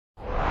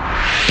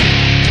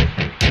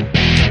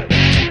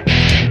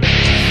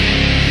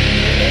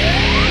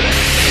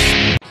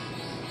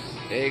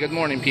Good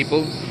morning,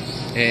 people,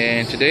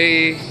 and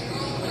today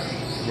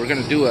we're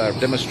going to do a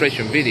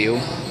demonstration video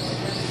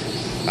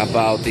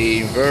about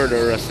the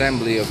inverter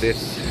assembly of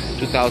this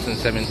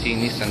 2017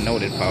 Nissan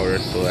Note Epower.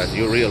 So as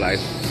you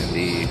realize in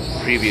the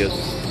previous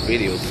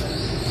videos,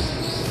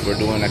 we're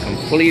doing a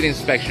complete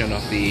inspection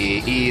of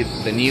the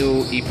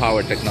new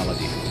Epower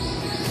technology.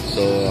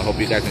 So I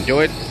hope you guys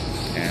enjoy it,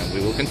 and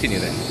we will continue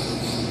then.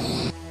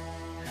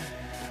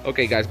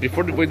 Okay guys,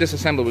 before we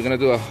disassemble, we're going to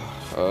do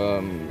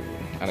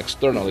an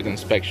external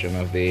inspection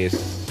of this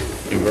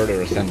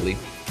inverter assembly.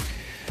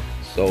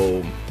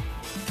 So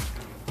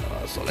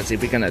let's see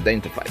if we can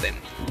identify them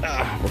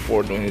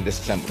before doing the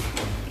disassembly.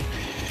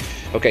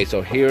 Okay,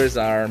 so here's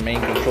our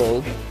main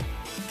control.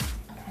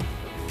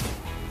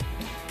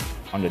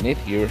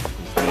 Underneath here is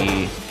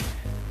the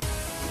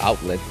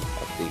outlet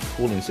of the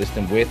cooling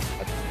system with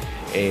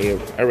a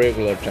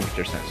regular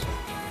temperature sensor.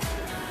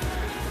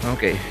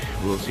 Okay,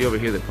 we'll see over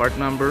here the part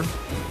number.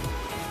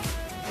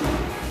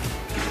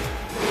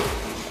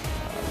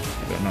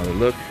 Another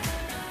look.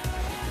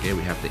 Okay,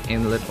 we have the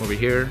inlet over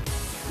here.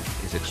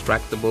 It's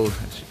extractable.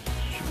 It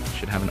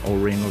should have an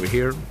O-ring over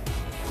here.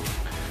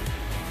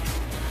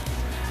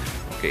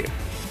 Okay,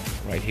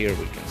 right here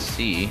we can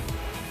see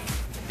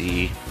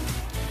the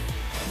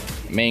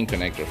main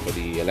connector for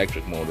the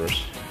electric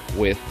motors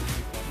with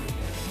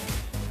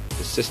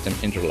the system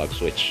interlock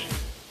switch.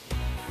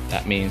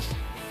 That means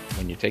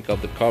when you take off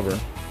the cover, at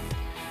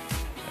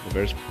the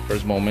very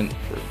first moment,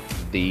 for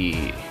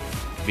the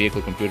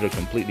vehicle computer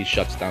completely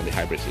shuts down the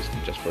hybrid system.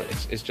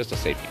 It's just a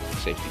safety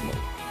mode.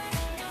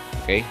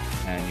 Okay,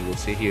 and you will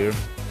see here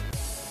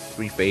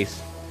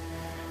 3-phase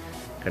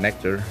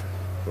connector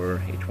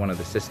for each one of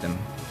the system.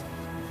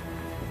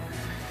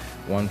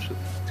 One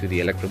to the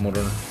electric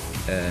motor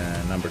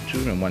number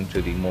 2 and one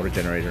to the motor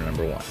generator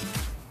number 1.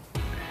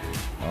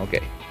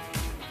 Okay,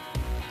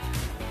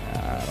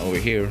 over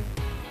here,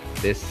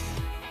 this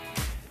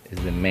is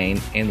the main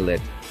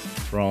inlet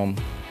from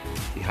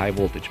the high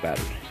voltage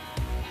battery.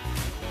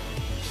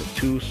 So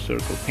 2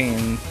 circle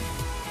pins,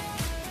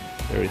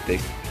 very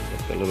thick,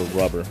 with a little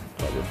rubber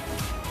cover.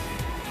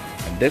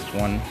 And this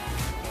one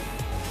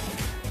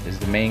is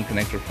the main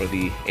connector for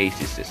the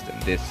AC system.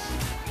 This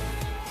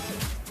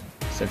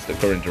sends the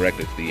current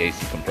directly to the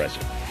AC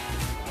compressor.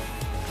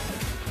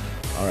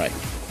 Alright,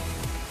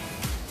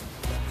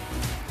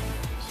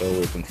 so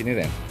we'll continue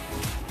then.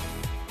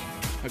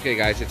 Okay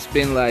guys, it's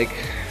been like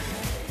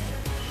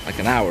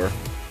an hour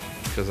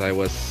because I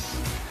was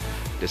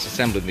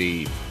disassembling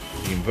the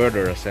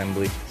inverter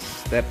assembly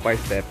step by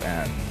step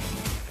and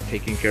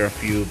taking care of a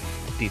few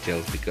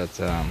details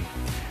because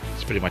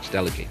it's pretty much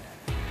delicate.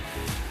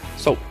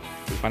 So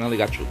we finally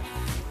got through,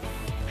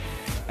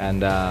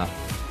 and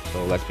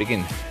so let's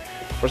begin.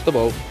 First of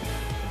all,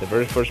 at the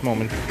very first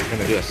moment, we're going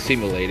to do a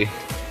simulating,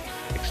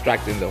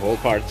 extracting the whole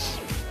parts,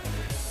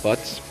 but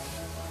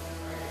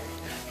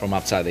from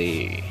outside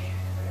the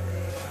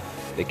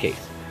case.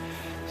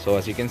 So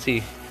as you can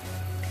see,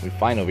 we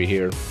find over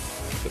here,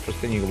 the first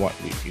thing you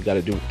got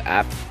to do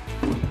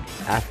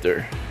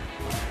after,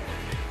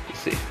 you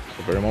see,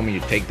 the very moment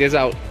you take this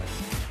out,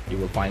 you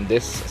will find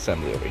this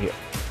assembly over here.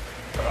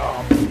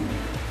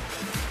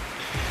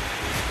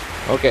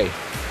 Okay,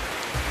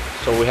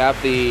 so we have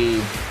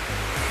the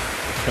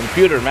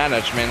computer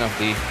management of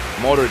the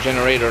motor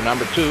generator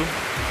number 2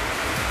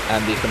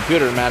 and the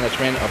computer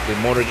management of the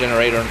motor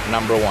generator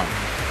number 1.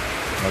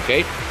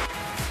 Okay.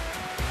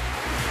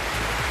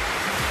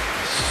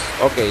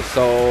 Okay,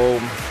 so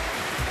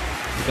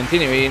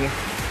continuing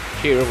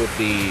here with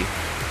the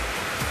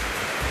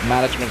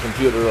management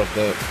computer of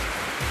the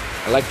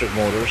electric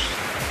motors.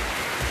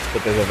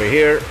 Put this over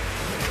here,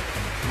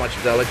 much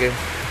delicate.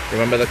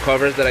 Remember the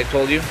covers that I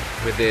told you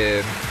with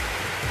the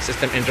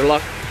system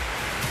interlock?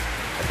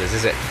 This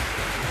is it.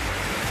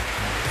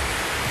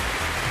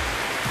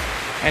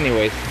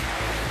 Anyways,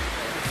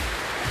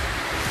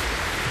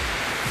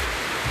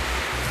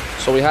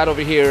 so we had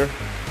over here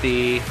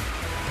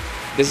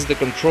this is the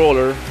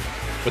controller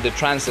for the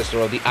transistor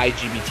of the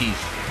IGBTs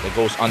that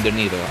goes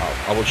underneath.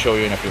 I will show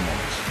you in a few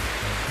moments.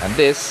 And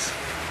these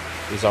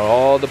are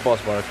all the bus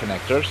bar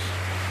connectors.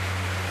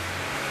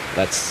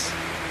 This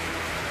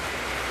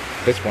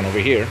one over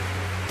here.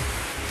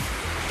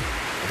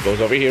 It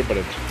goes over here, but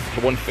it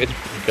won't fit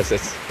because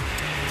it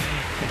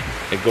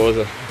goes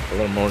a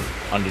little more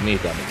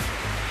underneath. I mean,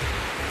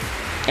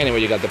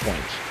 anyway, you got the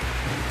point.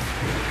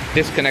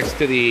 This connects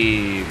to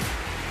the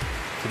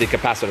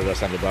capacitor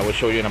assembly, but I will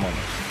show you in a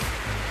moment.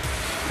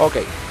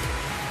 Okay,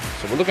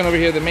 so we're looking over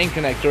here, the main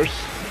connectors.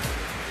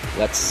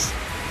 Let's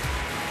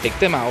take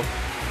them out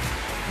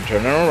and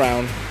turn them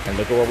around and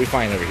look at what we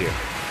find over here.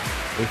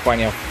 We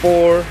find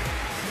 4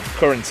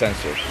 current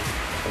sensors.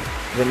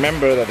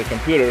 Remember that the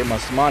computer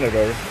must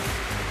monitor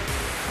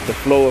the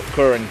flow of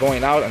current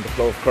going out and the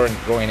flow of current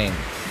going in.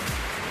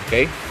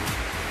 Okay,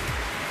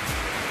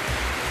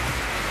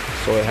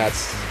 so it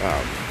has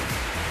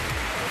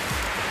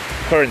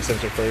current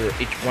sensor for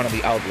each one of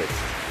the outlets.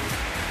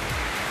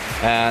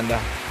 And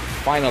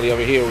finally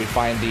over here we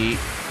find the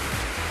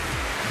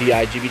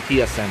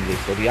IGBT assembly.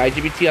 So the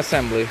IGBT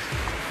assembly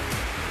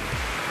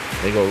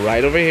They go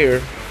right over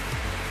here,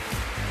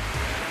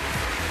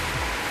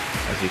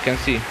 as you can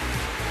see.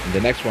 And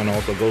the next one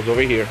also goes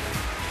over here.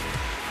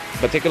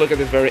 But take a look at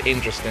this, very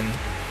interesting.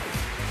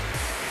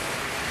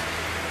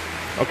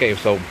 Okay,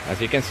 so as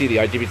you can see, the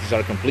IGBTs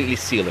are completely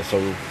sealed, so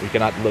we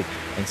cannot look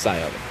inside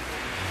of it.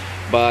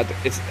 But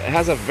it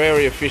has a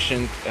very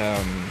efficient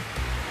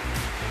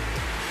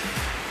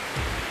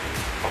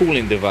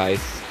cooling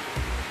device.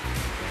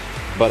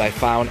 But I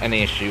found an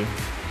issue,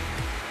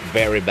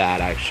 very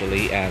bad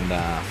actually, and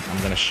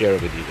I'm gonna share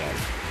it with you guys.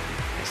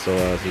 So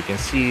as you can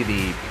see,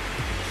 the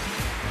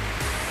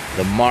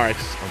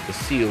marks of the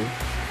seal.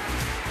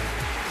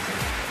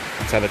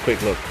 Let's have a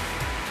quick look.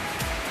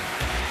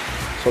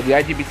 So the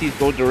IGBTs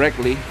go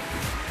directly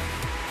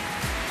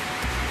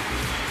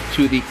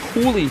to the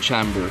cooling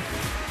chamber,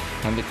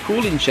 and the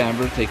cooling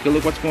chamber, take a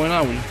look what's going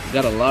on. We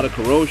got a lot of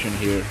corrosion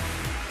here,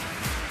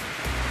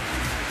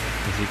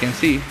 as you can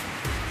see.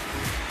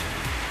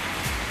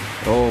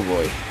 Oh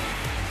boy.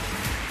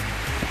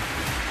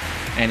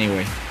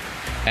 Anyway,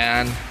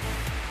 and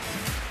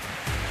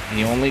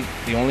the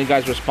only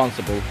guys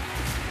responsible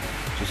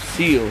to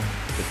seal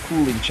the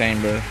cooling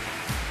chamber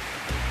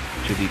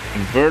to the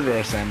inverter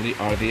assembly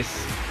are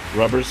this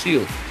rubber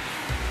seal.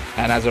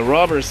 And as a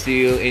rubber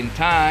seal, in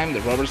time the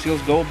rubber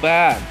seals go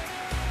bad,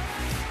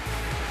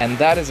 and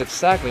that is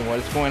exactly what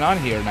is going on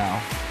here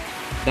now.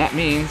 That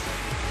means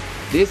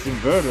this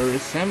inverter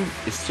is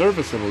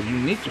serviceable. You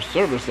need to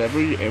service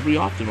every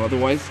often,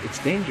 otherwise it's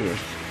dangerous.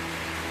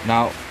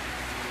 Now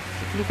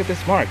take a look at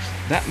these marks.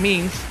 That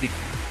means the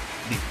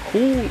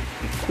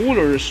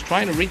cooler is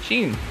trying to reach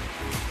in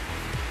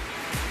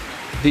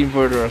the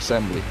inverter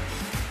assembly.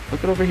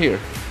 Look at over here.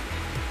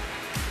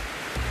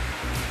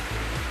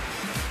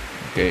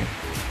 Okay,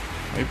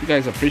 I hope you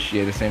guys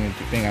appreciate the same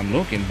thing I'm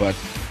looking, but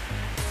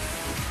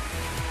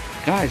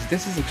guys,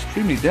 this is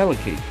extremely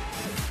delicate.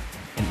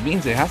 It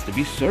means it has to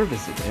be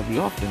serviced every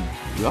often.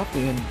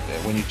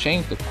 When you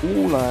change the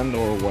coolant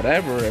or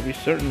whatever, every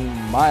certain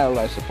mile,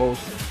 I suppose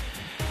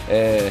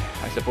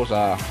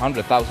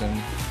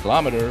 100,000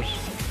 kilometers,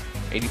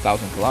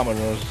 80,000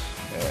 kilometers.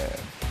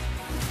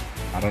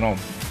 I don't know.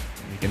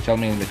 You can tell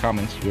me in the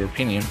comments your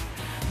opinion,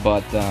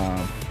 but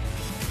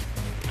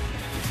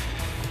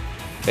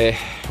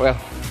well,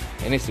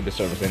 it needs to be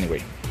serviced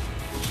anyway.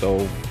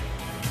 So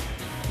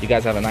you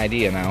guys have an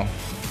idea now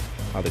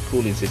how the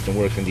cooling system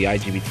works in the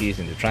IGBTs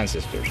and the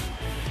transistors.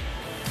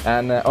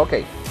 And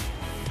okay,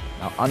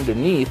 now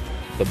underneath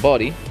the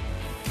body,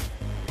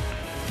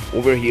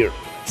 over here,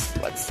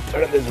 let's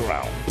turn this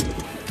around,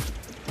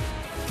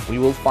 we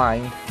will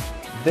find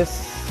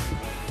this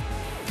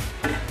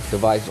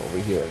device over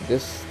here.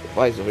 This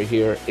device over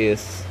here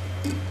is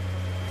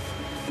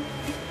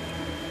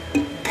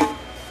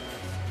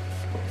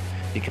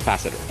the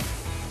capacitor.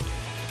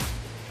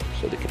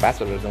 So the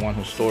capacitor is the one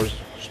who stores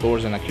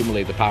and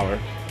accumulates the power,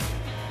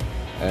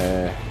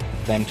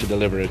 then to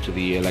deliver it to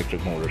the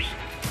electric motors.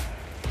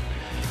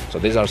 So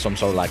these are some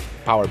sort of like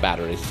power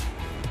batteries.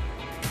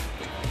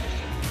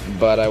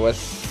 But I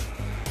was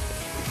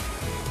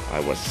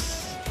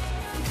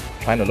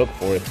trying to look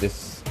for if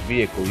this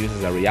vehicle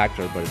uses a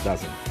reactor, but it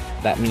doesn't.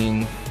 That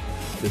means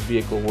this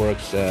vehicle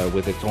works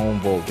with its own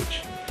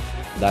voltage.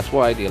 That's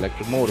why the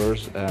electric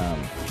motors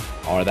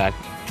are that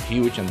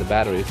huge, and the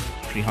battery is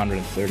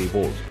 330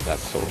 volts.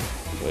 That's so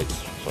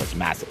it's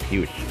massive,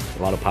 huge,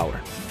 a lot of power.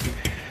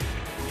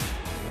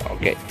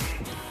 Okay,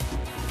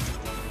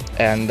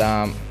 and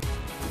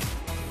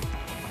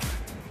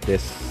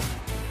this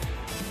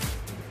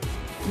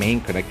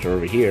main connector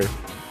over here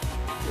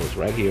goes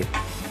right here.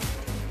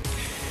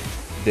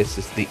 This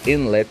is the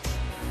inlet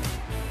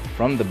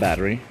from the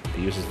battery. It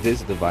uses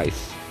this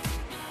device,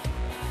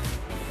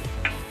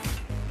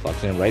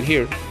 plugs in right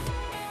here.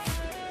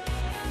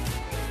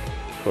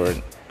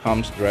 Current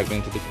comes directly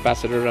into the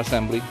capacitor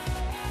assembly,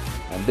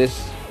 and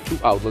this two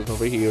outlets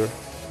over here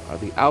are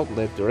the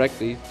outlet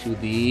directly to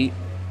the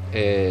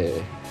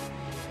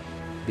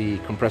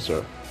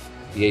compressor,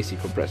 the AC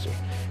compressor,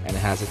 and it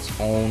has its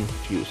own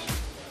fuse.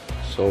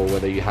 So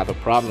whether you have a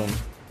problem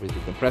with the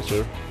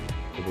compressor,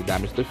 it will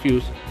damage the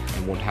fuse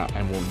and won't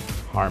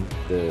harm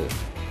the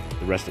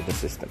rest of the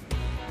system.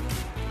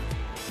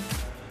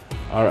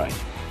 All right,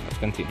 let's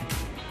continue.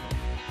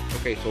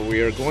 Okay, so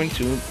we are going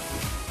to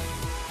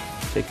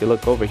take a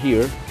look over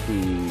here.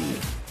 The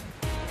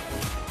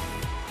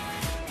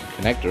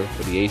connector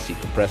for the AC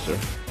compressor,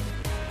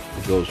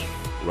 it goes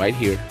right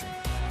here.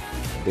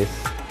 This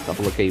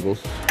couple of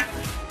cables,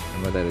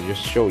 and what I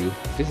just show you,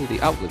 this is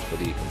the outlet for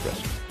the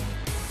compressor.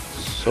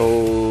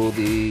 So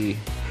the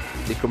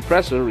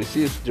compressor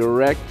receives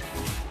direct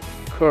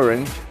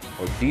current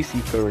or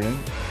DC current,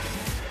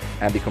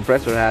 and the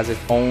compressor has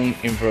its own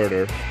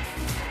inverter,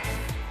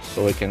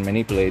 so it can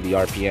manipulate the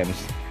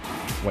RPMs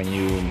when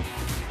you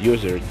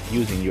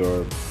using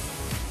your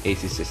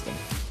AC system.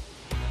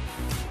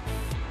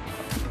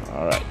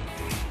 All right.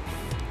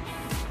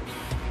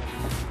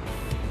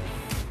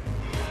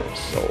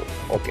 So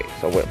okay,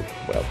 so well,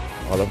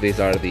 all of these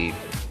are the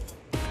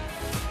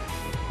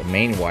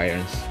main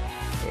wires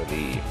for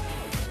the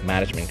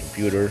management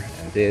computer,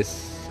 and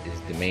this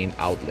is the main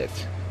outlet.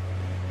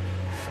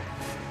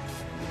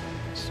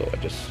 So I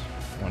just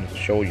wanted to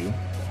show you.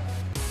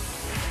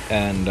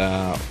 And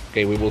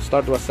okay, we will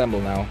start to assemble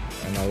now,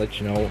 and I'll let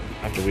you know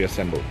after we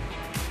assemble.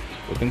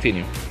 We'll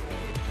continue.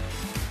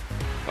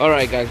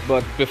 Alright guys,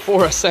 but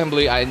before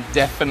assembly, I'm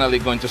definitely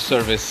going to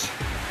service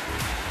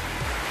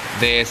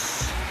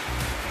this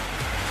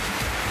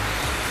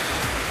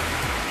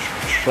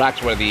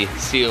tracks where the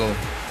seal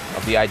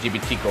of the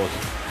IGBT goes.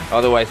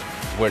 Otherwise,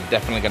 we're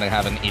definitely gonna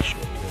have an issue.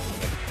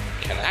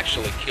 It can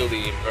actually kill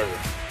the inverter.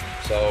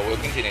 So we'll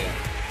continue.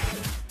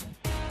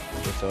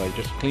 Okay, so I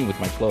just cleaned with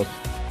my clothes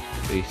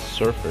the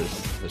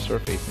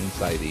surface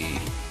inside the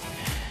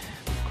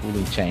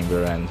cooling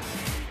chamber, and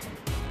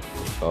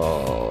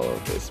oh,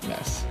 this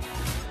mess.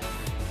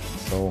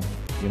 So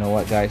you know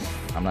what, guys,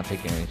 I'm not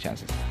taking any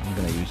chances. I'm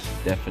gonna use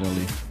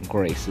definitely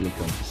gray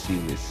silicone to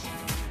seal this,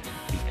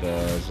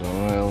 because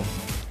well,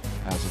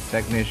 as a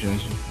technician,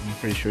 I'm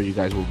pretty sure you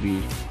guys will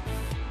be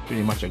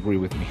pretty much agree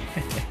with me.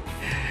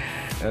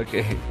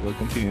 Okay, we'll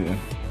continue then.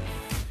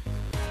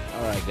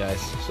 Alright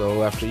guys,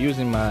 so after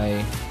using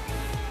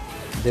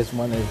this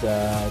one is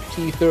a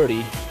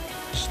T30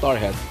 star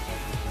head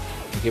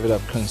to give it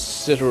a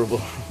considerable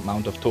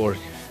amount of torque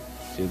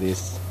to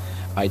this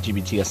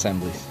IGBT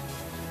assemblies.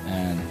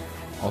 And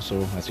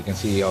also, as you can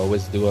see, I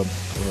always do a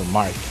little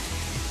mark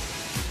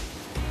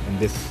in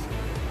this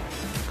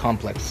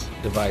complex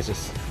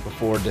devices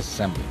before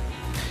disassembly.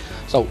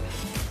 So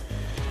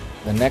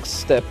the next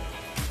step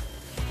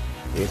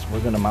is we're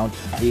gonna mount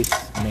this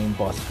main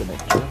bus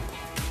connector.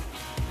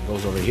 It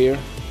goes over here,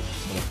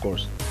 but of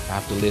course I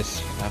have to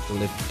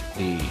lift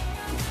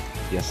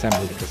the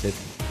assembly because it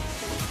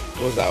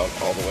goes out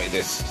all the way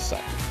this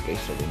side. Okay,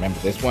 so remember,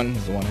 this one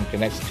is the one who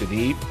connects to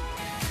the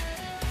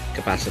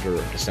capacitor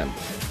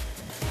assembly.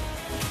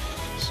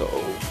 So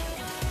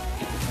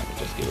let me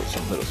just give it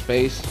some little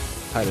space,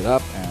 tight it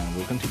up, and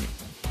we'll continue.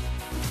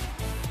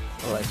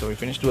 Alright, so we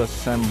finished to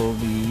assemble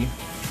the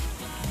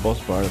bus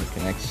bar that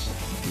connects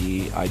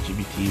the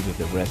IGBT with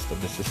the rest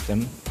of the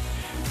system,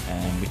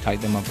 and we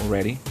tied them up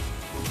already.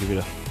 Give it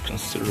a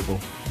considerable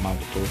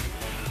amount of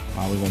torque.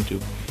 Now we're going to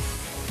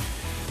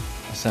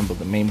assemble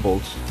the main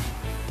bolts.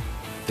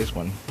 This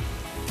one,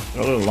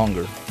 they're a little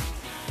longer.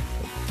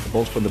 The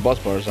bolts for the bus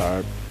bars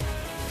are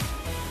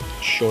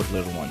short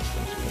little ones.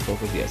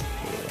 Focus, yes.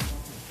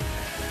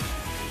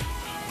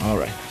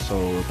 Alright, so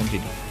we'll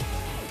continue.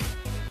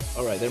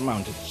 Alright, they're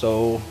mounted.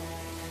 So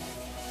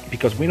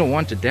because we don't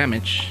want to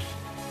damage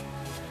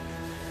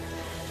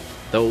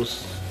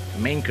those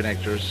main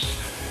connectors,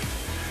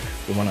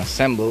 we want to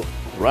assemble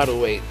right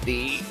away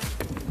the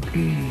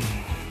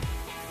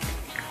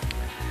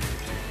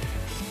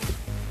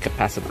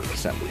capacitor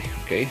assembly.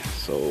 Okay,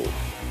 so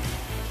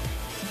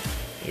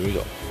here we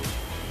go.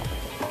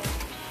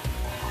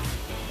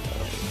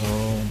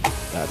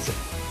 That's it.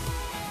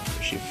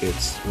 So she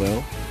fits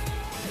well.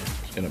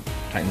 Just gonna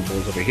tighten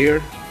bolts over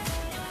here,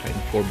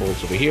 tighten 4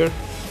 bolts over here,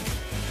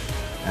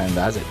 and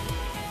that's it.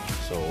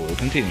 So we'll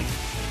continue.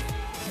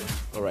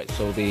 Alright,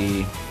 so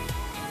the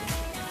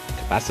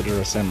capacitor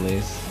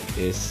assembly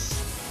is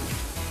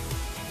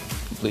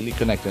completely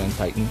connected and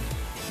tightened.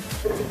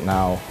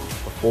 Now,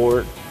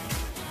 before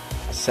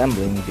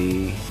assembling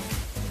the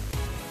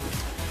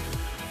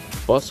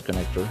bus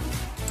connector,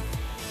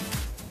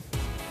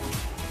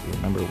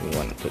 remember we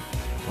wanted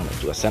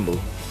to assemble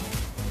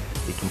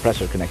the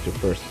compressor connector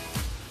first.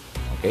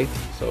 Okay,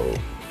 so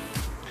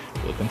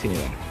we'll continue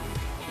then.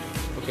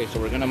 Okay, so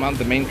we're gonna mount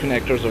the main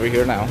connectors over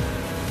here now.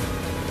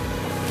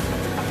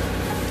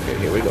 Okay,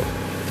 here we go.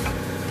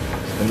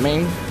 So the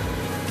main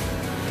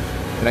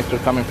connector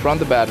coming from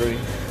the battery,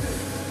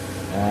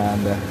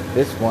 and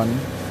this one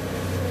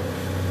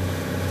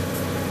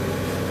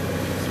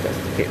is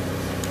the cables.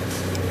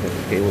 Get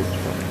the cables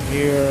from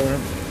here.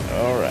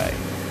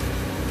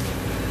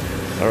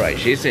 Alright,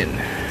 she's in. We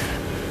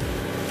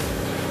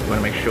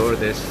want to make sure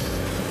this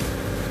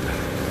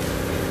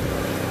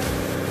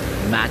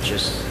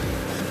matches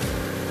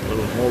a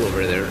little hole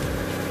over there.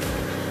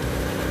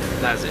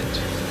 That's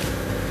it.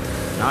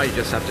 Now you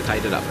just have to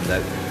tighten it up, and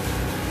that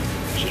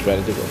she's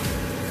ready to go.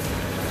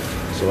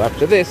 So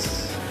after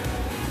this,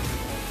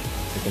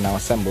 we can now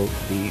assemble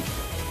the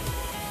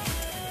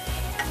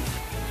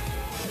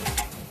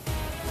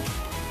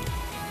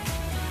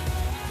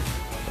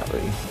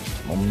battery.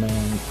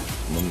 Moment.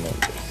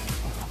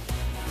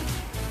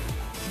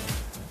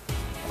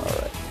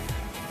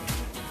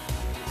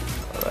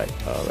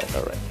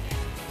 Alright.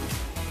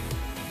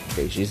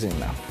 Okay, she's in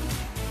now.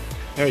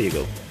 There you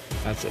go.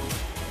 That's it.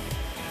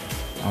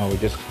 Now one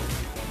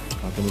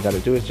thing we gotta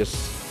do is just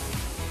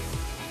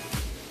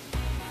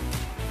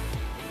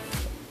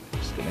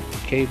disconnect the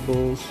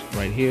cables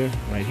right here.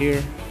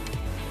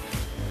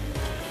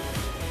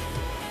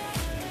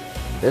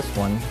 This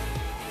one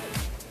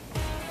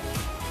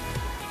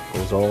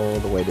goes all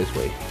the way this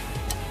way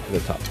to the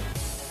top.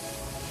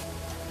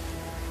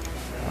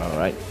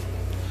 Alright,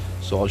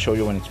 so I'll show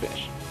you when it's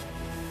finished.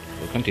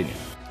 We'll continue.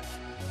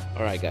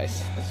 Alright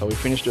guys, so we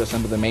finished to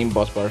assemble the main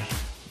bus bar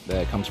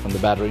that comes from the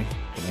battery,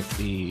 connects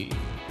to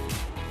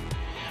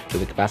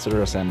the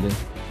capacitor assembly.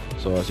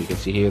 So as you can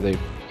see here, the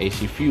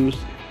AC fuse,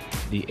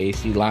 the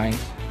AC lines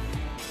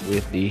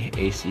with the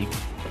AC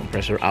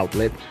compressor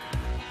outlet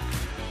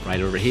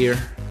right over here,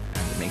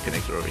 and the main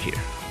connector over here.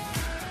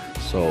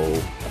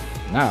 So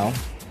now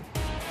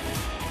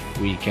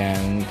we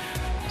can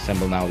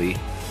assemble now the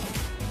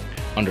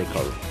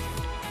undercover.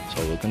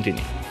 So we'll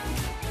continue.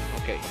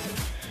 Okay,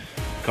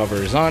 cover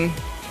is on,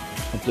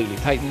 completely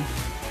tightened.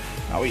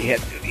 Now we head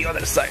to the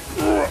other side.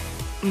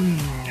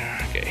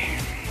 Okay,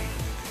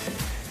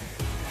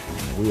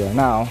 and we are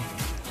now,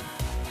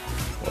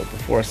 well,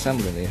 before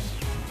assembling this,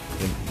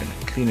 we're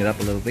gonna clean it up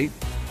a little bit,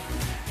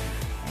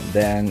 and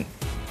then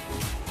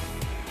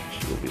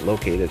she will be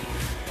located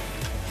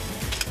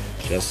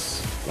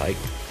just like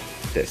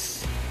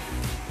this.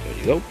 There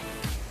you go.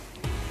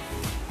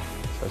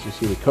 So as you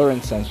see, the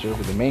current sensor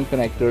with the main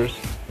connectors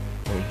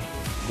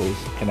goes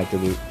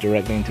connected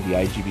directly into the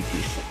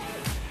IGBTs.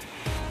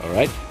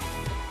 Alright,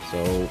 so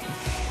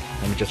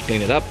let me just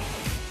clean it up,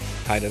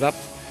 tighten it up,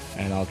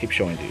 and I'll keep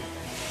showing to you.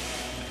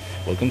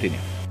 We'll continue.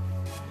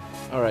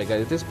 Alright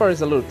guys, this part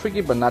is a little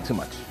tricky, but not too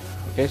much.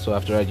 Okay, so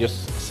after I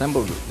just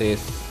assembled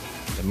this,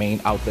 the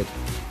main outlet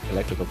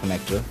electrical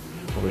connector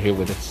over here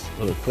with its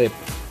little clip,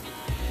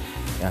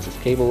 it has this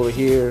cable over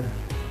here,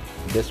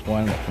 this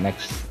one that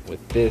connects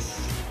with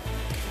this.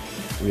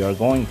 We are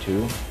going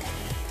to,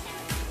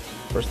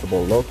 first of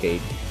all,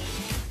 locate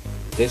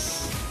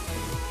this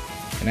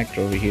connector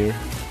over here,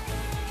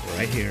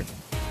 right here,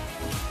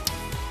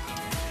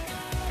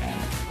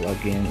 and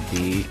plug in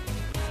the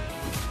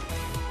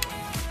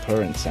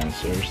current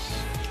sensors.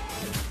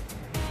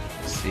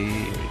 Let's see,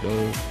 here we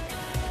go.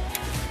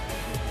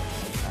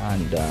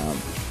 And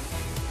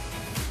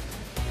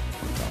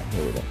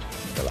here we go,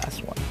 the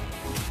last one.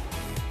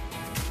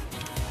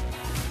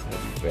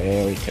 Gotta be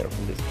very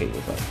careful, these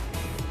cables are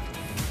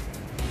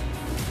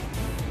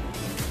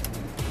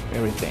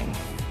very thin.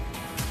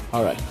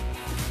 Alright,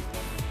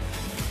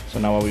 so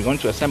now what we're going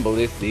to assemble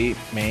is the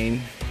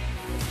main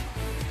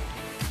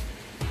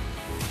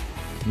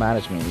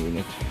management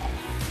unit.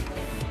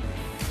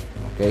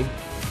 Okay,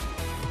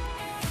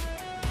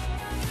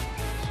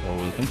 so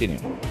we'll continue.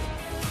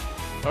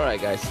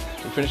 Alright guys,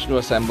 we finished to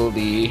assemble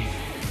the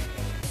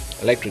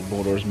electric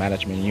motors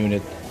management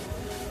unit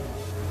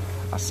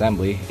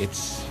assembly. It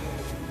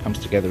comes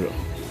together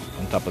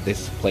on top of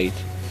this plate,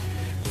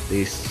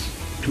 these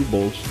two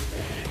bolts.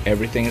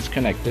 Everything is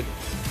connected,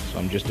 so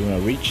I'm just doing a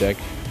recheck,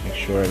 make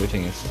sure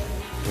everything is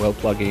well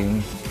plugged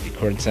in. The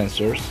current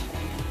sensors,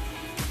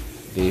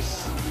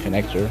 this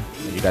connector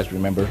that you guys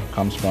remember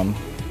comes from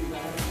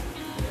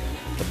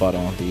the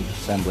bottom of the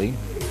assembly.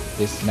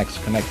 This next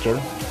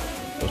connector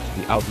goes to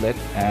the outlet,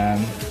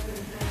 and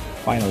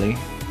finally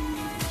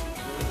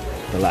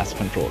the last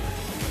controller.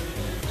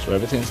 So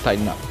everything's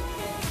tightened up.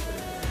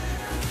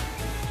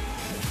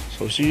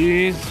 So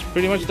she's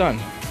pretty much done.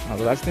 Now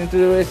the last thing to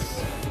do is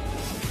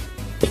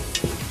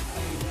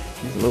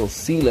use a little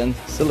sealant,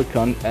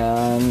 silicone,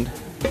 and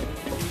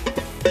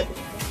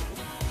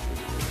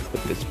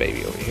put this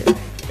baby over here.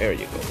 There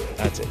you go,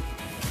 that's it.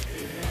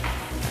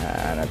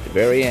 And at the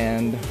very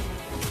end,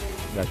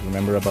 you guys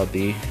remember about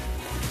the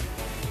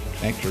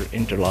connector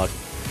interlock,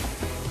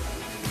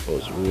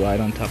 goes right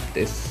on top of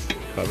this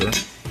cover.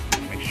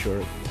 Make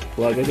sure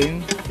plug it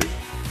in,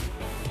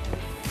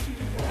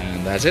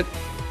 and that's it.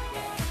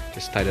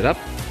 Just tied it up,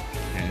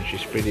 and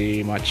she's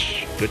pretty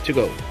much good to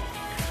go.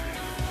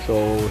 So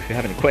if you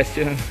have any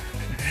questions,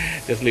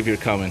 just leave your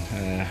comment.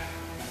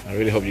 I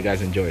really hope you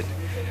guys enjoyed.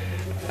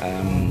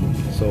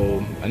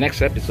 So the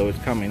next episode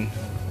is coming.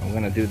 I'm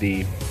gonna do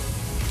the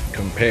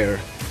compare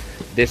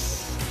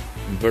this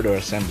inverter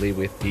assembly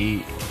with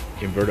the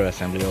inverter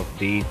assembly of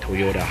the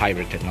Toyota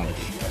hybrid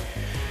technology.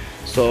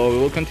 So we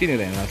will continue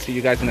then. I'll see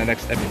you guys in the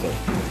next episode.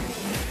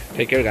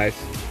 Take care guys.